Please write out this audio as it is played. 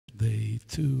birthday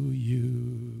to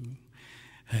you.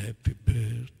 Happy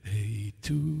birthday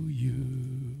to you.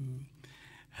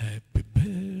 Happy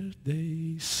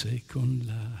birthday, Second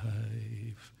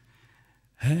Life.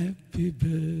 Happy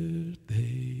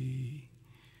birthday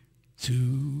to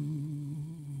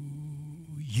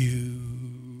you.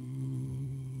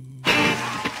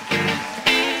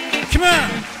 Come on!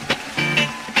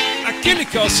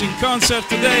 Akilikos in concert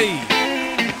today.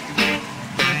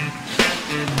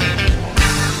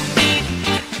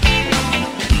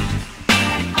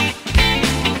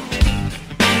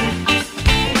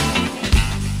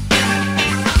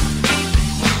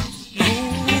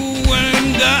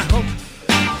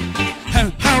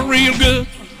 Real good.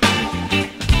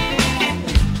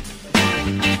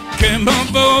 Came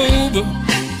up over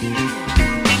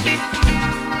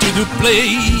to the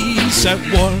place I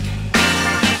work,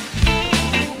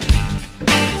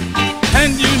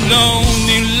 and you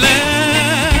lonely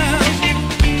laugh.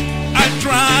 I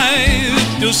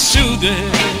tried to soothe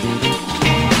it.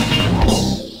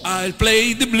 I'll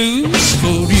play the blues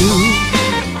for you.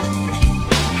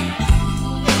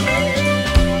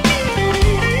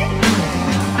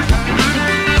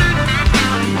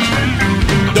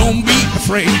 Don't be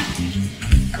afraid.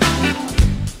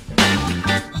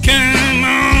 Come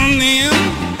on in.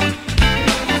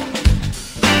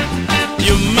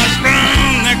 You must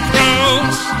run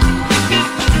across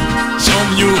some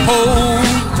new old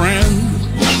friend,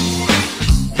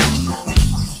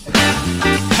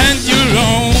 and you're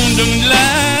on the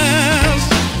last.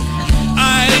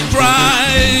 I try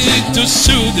to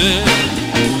soothe it.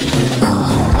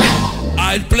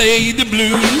 I'll play the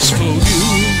blues for you.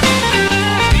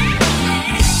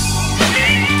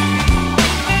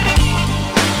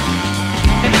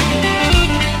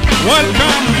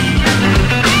 Welcome,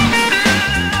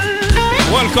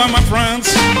 welcome my friends.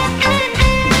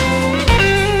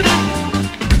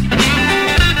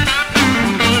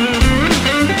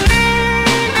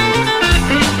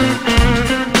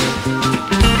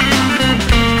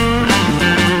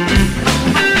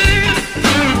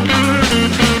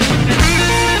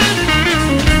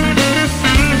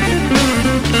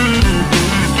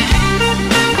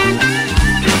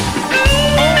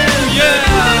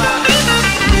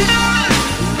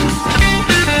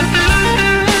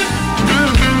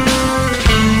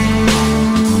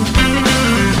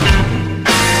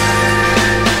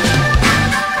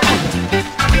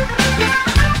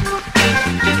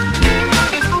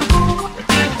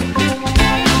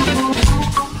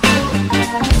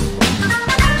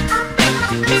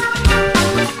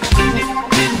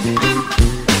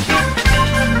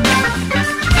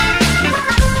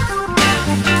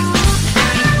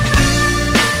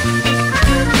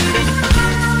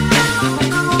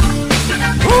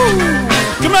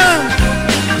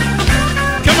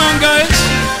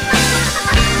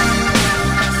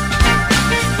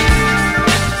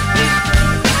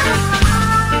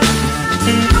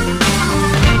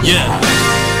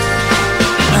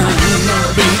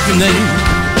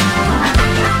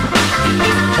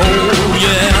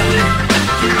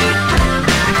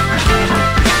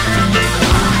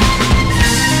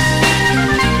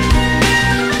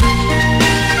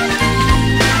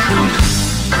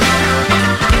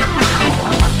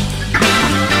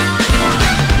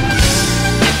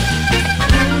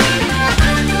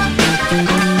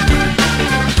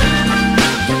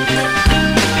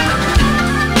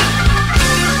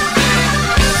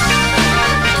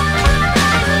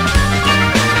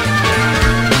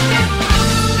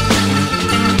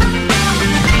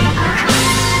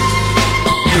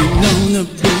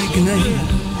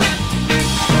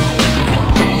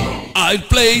 I'll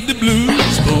play the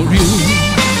blues for you.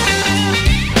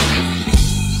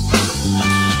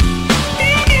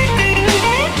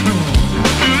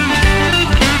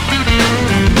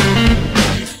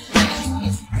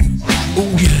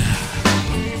 Oh yeah,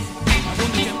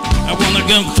 I wanna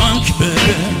get funky,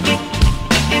 baby.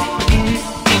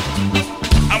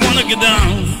 I wanna get down.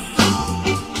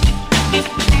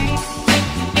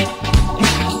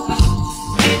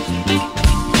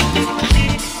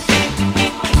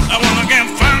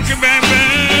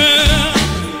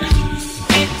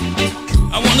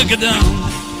 Get down.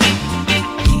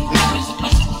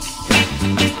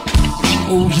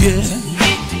 Oh yeah,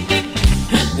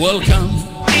 welcome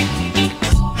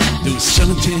to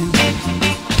 17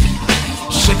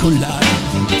 Second Life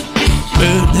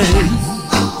birthday.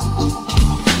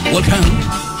 Welcome,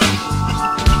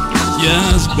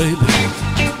 yes baby.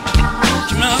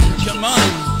 Come on, come on.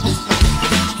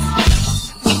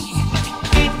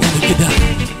 Wanna get down.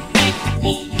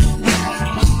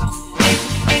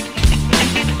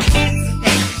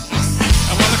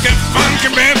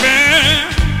 Baby,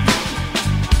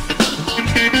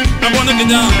 get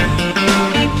down.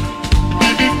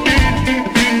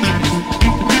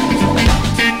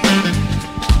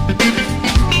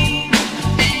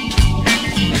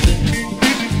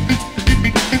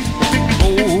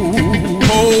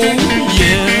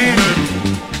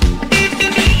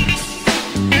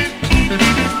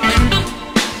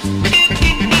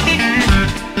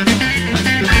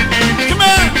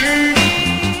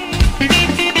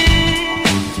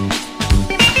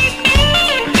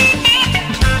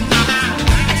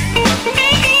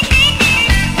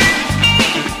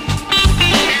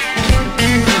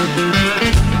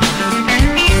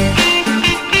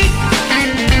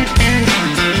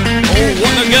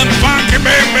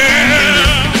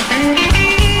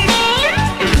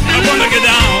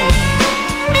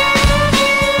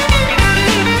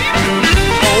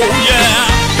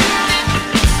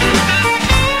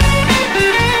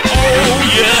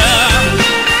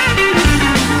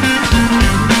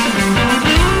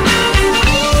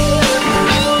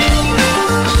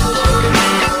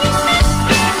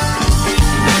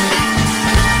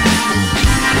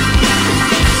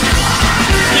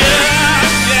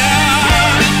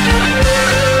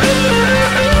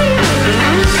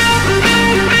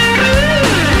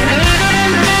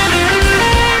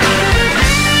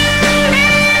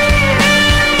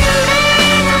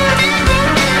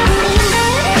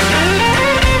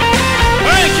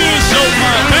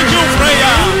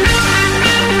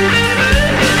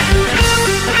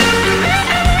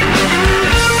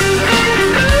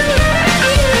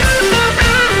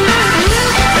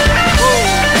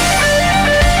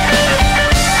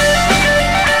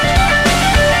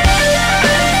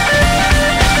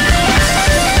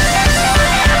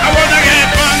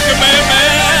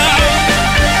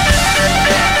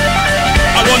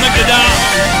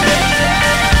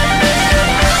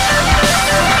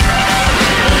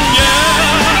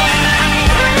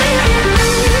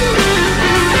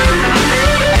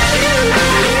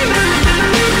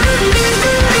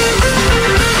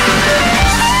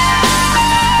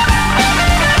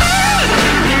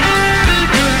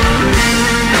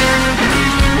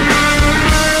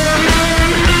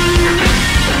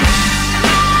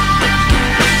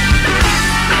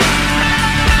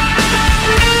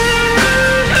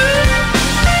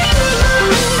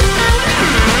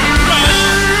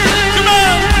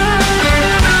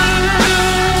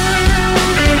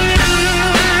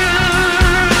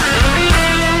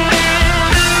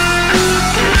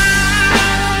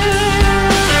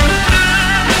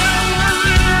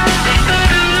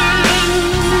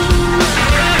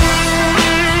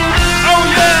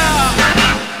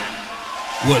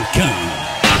 Welcome,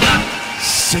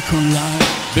 Second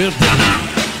Life, birthday,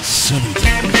 sábado.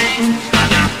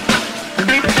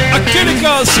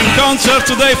 Akilikos in concert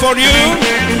today for you.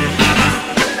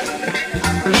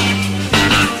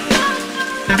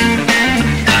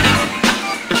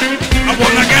 I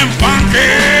wanna get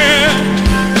funky.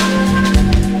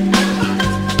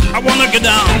 I wanna get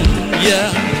down,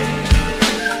 yeah.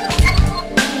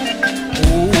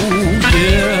 Oh,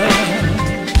 yeah.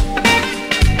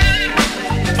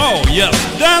 Oh, yes,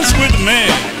 dance with me.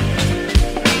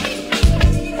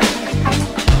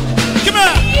 Come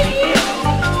on.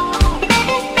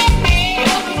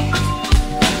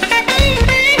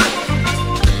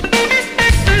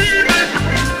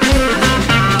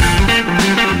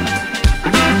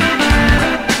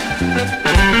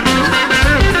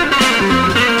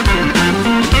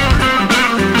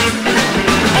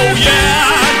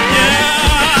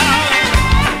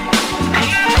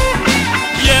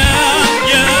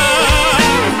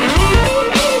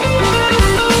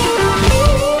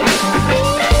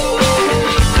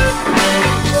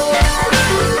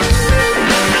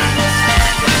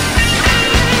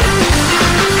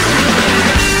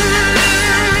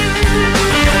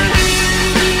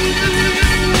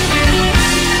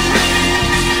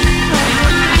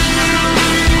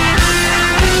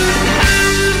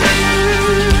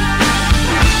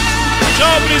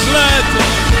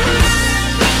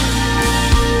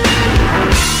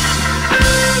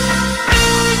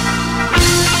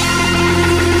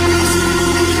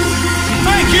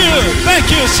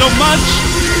 Thank you so much.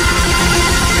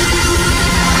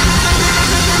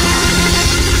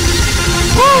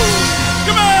 Woo!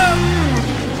 Come on.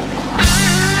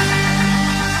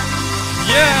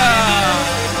 Yeah.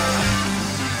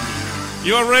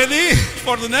 You are ready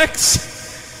for the next?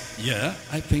 Yeah,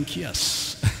 I think yes.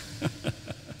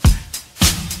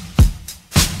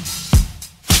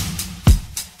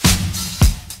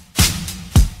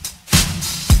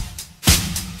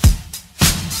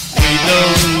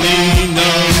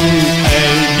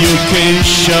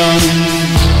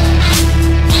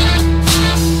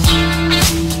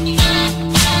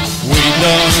 We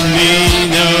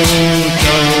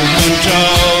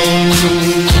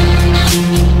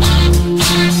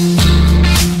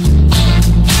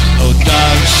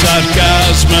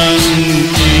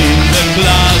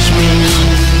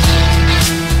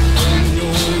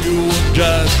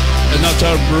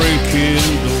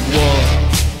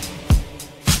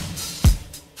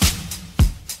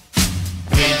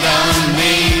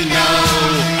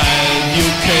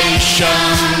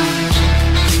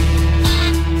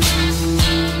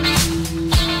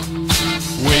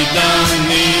We don't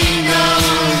need no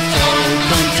total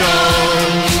control.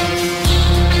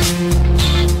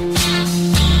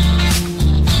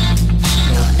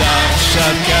 No dark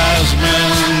sarcasm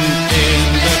in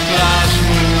the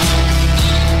classroom.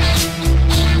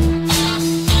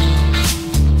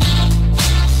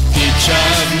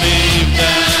 Teachers leave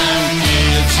them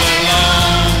kids alone.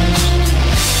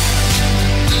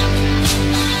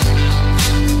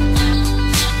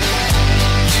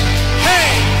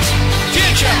 Hey,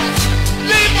 teacher,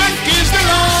 leave my kids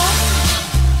alone.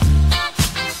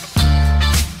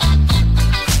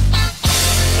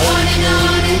 Only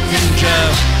one who can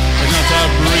just another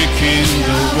brick in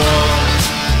the wall.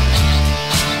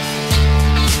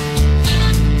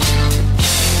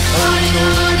 Only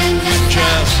one who can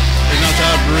just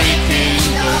another brick in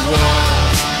the wall.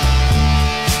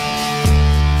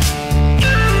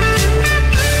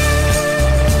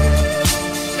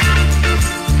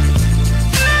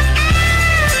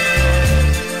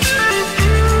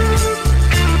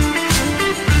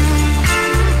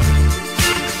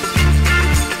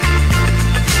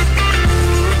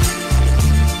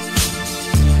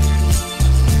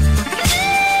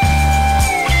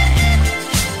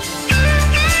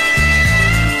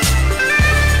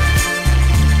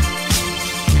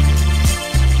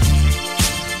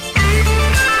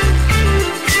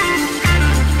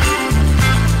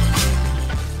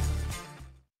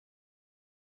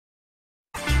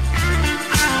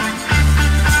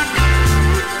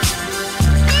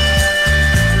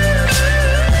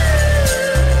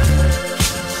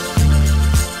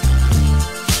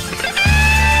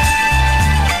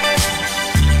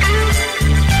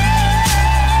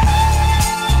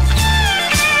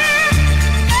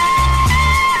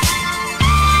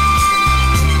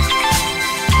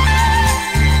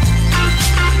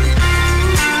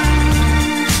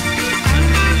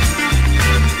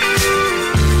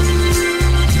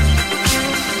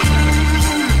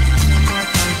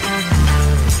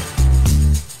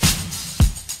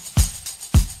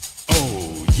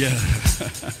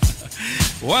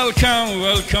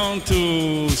 Welcome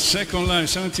to Second Life,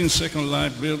 17 Second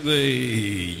Life birthday,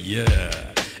 yeah.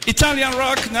 Italian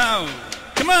rock now,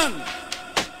 come on!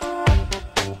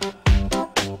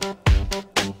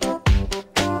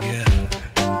 Yeah,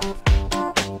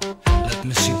 let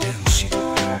me see dance here.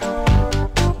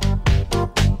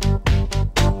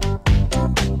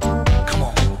 Come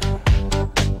on.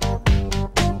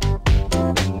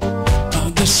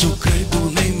 Adesso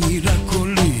credo nei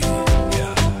miracoli,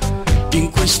 yeah. In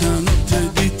questa notte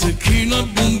di tequila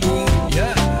boom boom,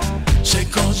 yeah. Sei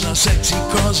cosa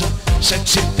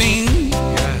sexy thing,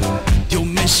 yeah. Ti ho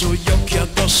messo gli occhi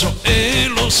addosso e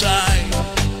lo sai.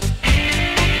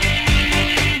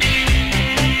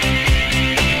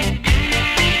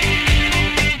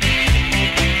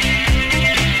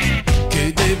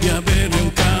 Che devi avere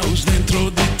un caos dentro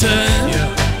di te, yeah.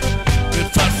 Per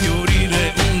far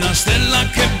fiorire una stella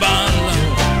che balla,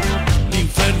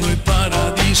 l'inferno e il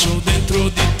paradiso dentro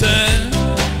di te.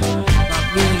 La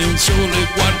luna e un sole,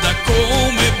 guarda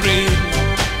come brilla,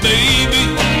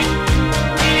 baby.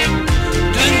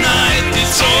 The night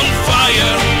is on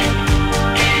fire.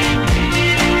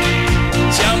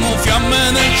 Siamo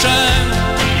fiamme nel cielo,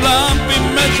 lampi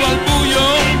in mezzo al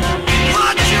buio.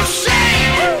 What you say?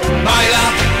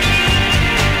 Baila,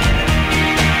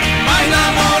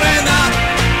 baila morena,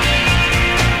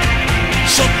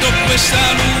 sotto questa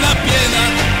luna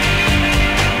piena.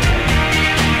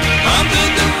 Under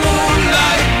the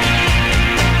moonlight,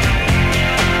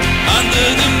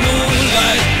 under the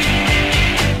moonlight.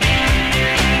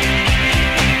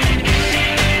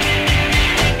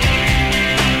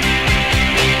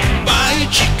 Vai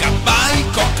chica, vai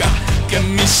coca, che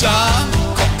mi sa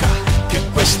coca, che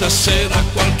questa sera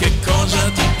qualche cosa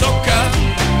ti tocca.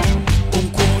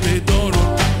 Un cuore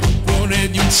d'oro, un cuore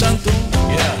di un santo,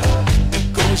 yeah.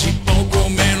 E così poco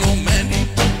me lo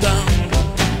merito tanto,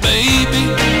 baby.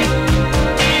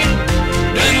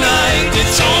 The night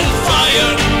is on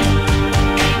fire.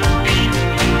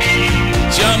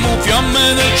 Siamo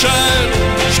fiamme nel cielo,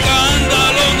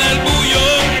 scandalo nel buio.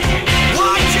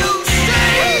 What you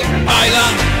say? Baila,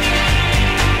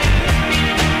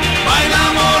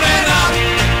 baila morena,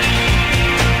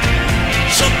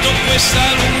 sotto questa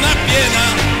luna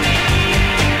piena.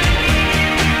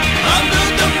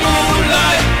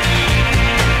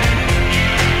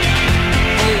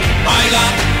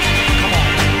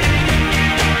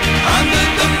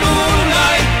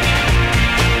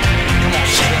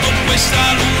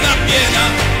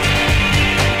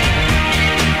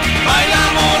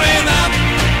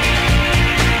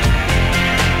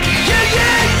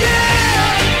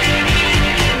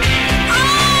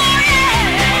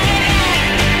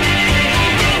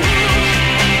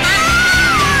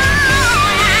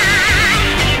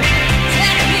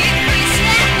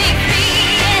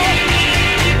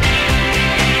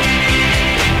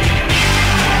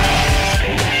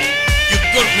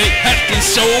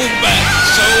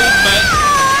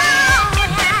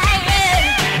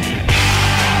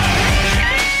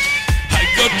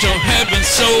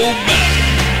 so bad.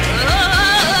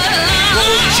 What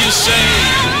would you say?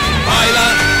 Baila,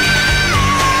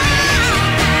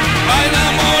 baila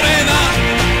morena,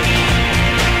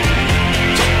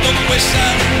 sotto questa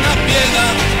luna piena,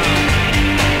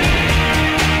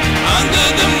 under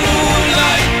the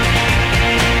moonlight.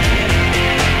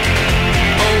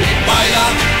 Oh, baila,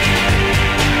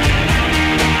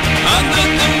 under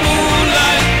the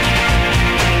moonlight,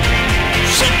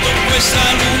 sotto questa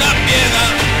luna piena.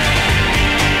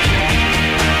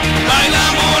 Baila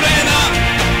morena,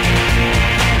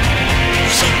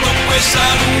 sotto questa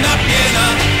luna piena,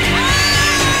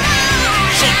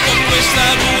 sotto questa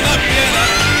luna piena,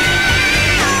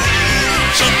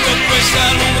 sotto questa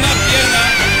luna piena,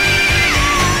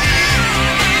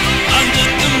 under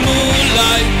the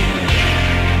moonlight.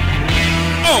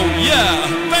 Oh yeah,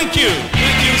 thank you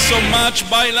so much,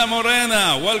 Baila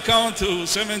Morena. Welcome to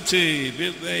 70th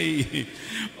birthday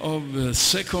of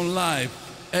Second Life.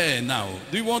 Hey, now,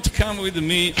 do you want to come with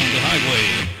me on the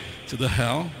highway to the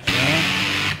hell? Yeah.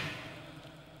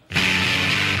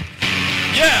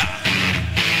 Yeah.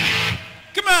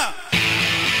 Come on.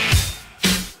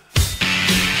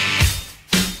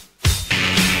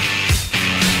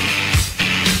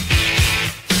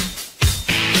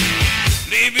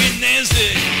 Living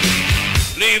easy,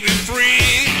 living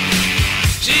free.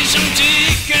 See some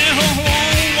ticket home,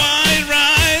 wide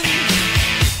ride,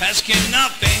 asking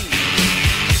nothing.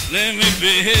 Let me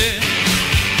be here,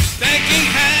 taking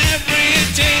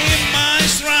everything in my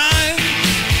stride.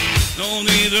 Don't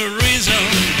need a reason,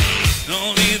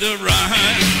 don't need a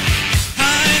rhyme.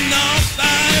 I know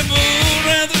I would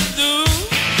rather do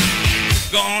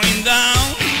going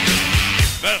down,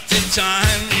 but the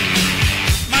time,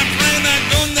 my friend, I'm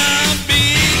gonna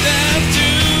be there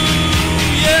too.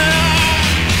 Yeah,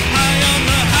 I on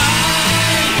the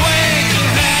highway to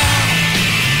hell.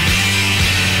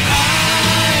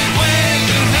 Highway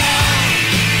to hell.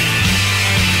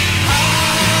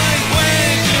 Highway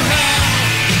to hell.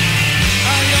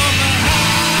 I on the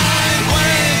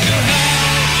highway to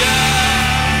hell. Yeah.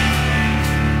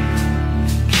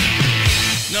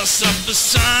 No stop the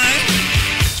sign,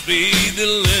 speed the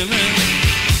limit.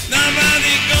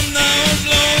 Nobody gonna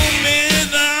slow me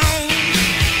down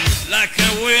like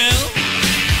a wheel,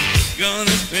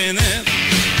 gonna spin it.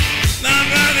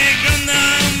 Nobody gonna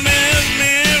mess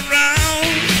me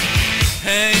around.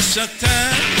 Hey,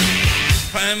 Satan,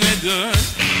 play me good,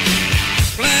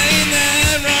 playing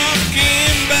a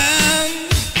rocking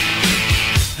band.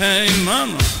 Hey,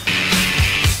 mama,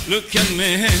 look at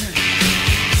me.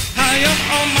 I am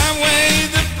on my way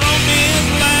to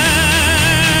promised land.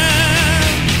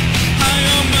 I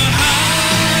am the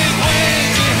highway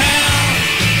to hell.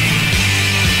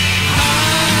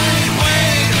 Highway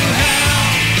to hell.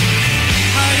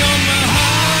 I am the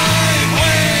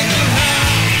highway to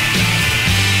hell.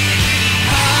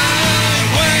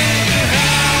 Highway to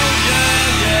hell. Yeah,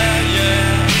 yeah, yeah.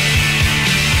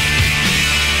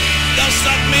 Don't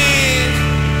stop me.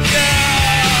 Yeah,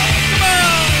 come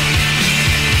on.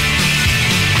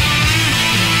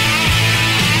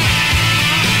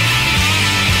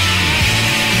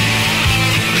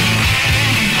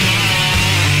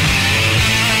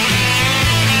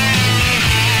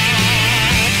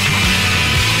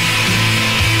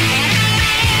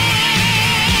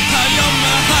 I am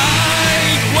the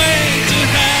highway to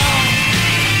hell.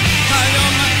 I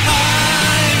am the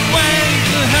highway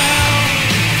to hell.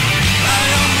 I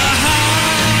am the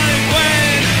highway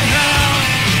to hell.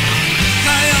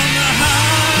 I am the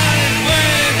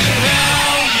highway to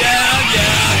hell. Yeah,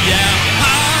 yeah, yeah.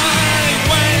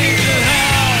 Highway to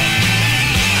hell.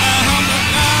 I am the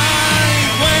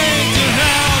highway to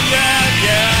hell. Yeah,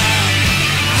 yeah.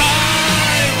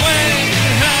 Highway to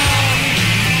hell.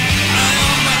 I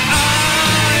am the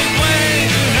highway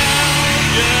to hell.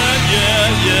 Yeah, yeah,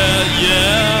 yeah, yeah.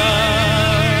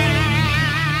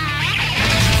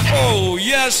 Oh,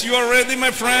 yes, you are ready,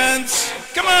 my friends.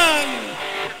 Come on.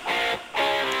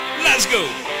 Let's go.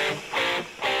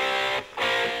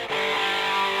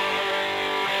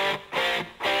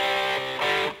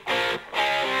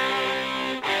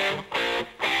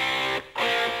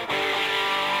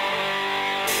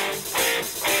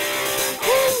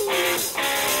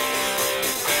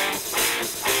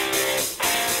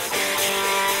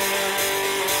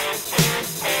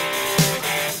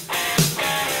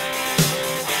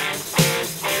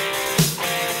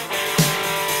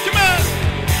 Come on.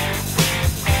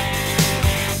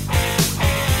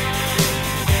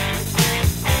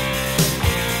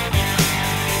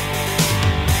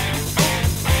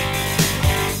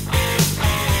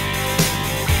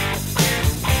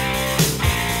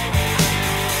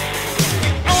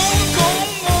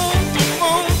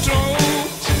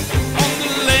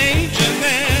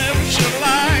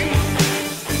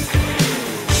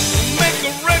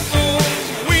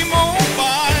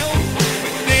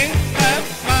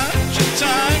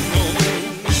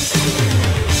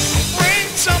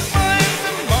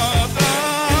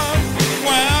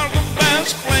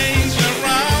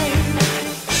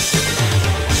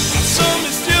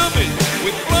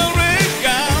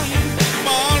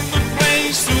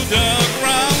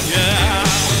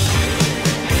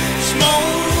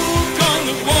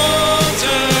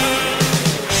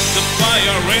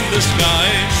 the sky.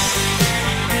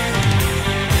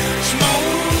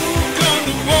 Smoke on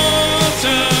the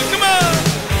water. Come on.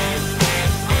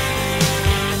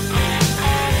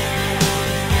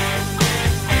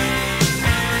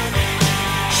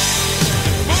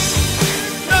 Put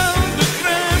down the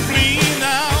trembling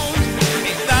now.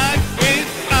 It died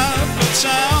without a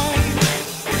sound.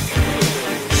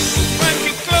 When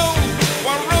you close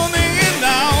while running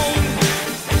down,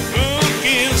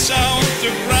 looking south to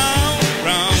ground,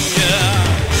 round, yeah.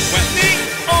 When it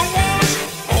all was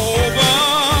over,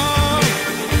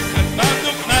 about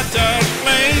the matter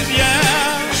place,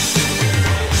 yeah.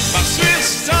 But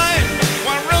suicide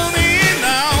while running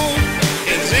now,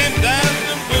 it seemed that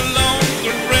it belonged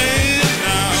to race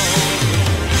now.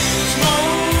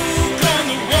 Smoke on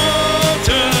the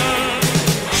water,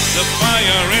 the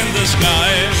fire in the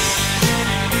sky.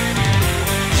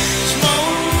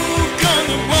 Smoke on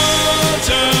the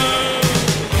water.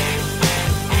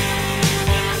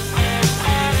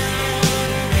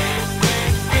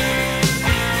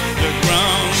 The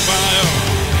ground fire.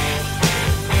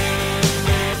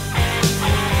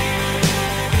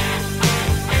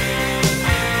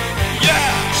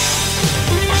 Yeah.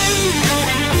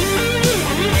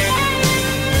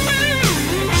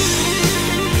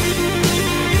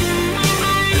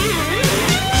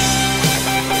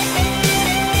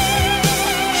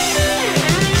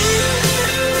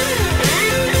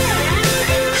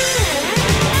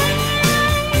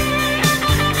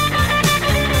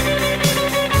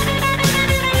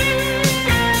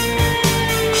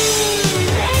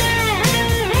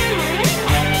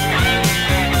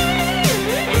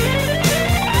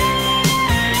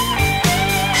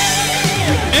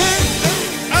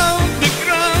 Out the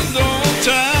grand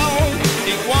hotel,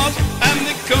 it was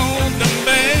empty, cold and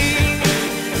bare.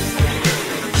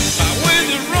 But with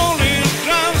the rolling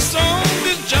drums on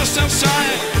the just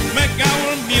outside, make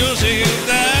our music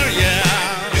there,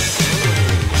 yeah.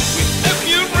 With a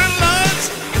few red lights,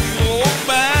 oh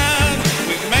bad,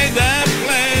 we made that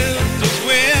place to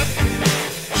sweat.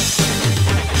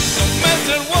 No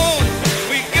matter what,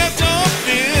 we get off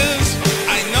this.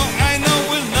 I know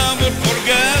we'll never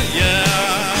forget, yeah.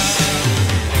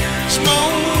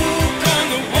 Smoke on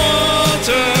the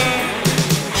water,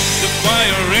 the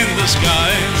fire in the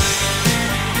sky.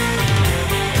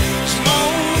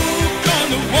 Smoke on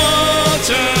the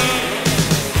water.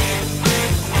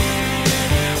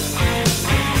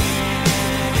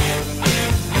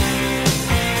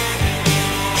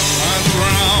 I'm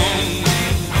drowned.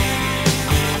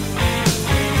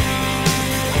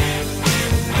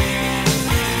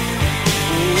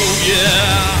 Oh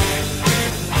yeah.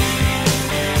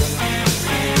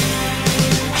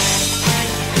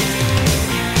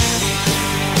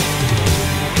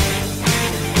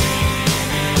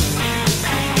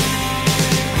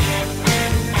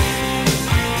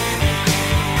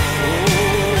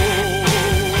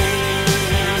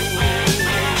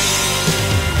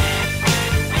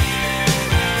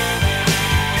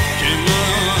 Come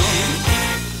on.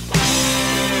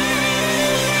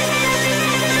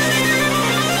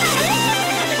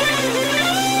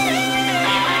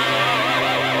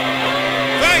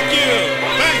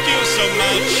 Thank you so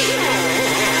much.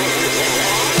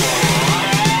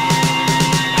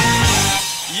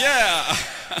 Yeah.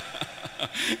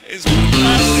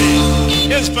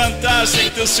 It's fantastic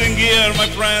to sing here, my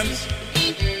friends.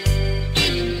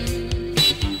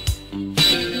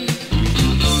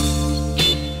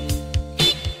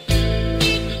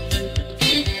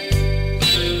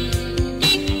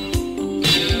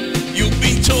 You've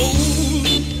been told,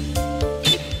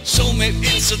 so maybe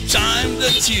it's a time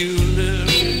that you learn.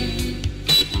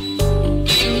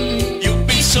 You've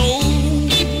been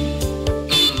sold,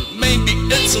 maybe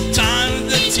it's a time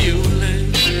that you learn.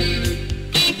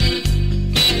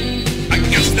 I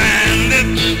can't stand it,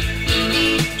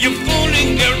 you're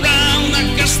fooling around, I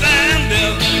can't stand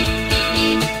it.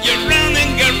 You're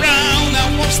running around, I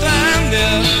won't stand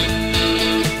it.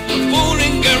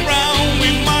 Fooling around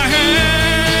with my head.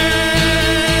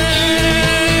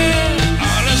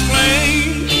 I'll explain,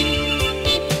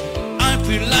 I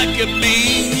feel like I'm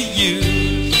being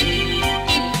used.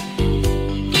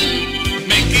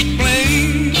 Make it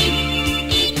plain,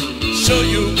 so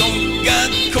you don't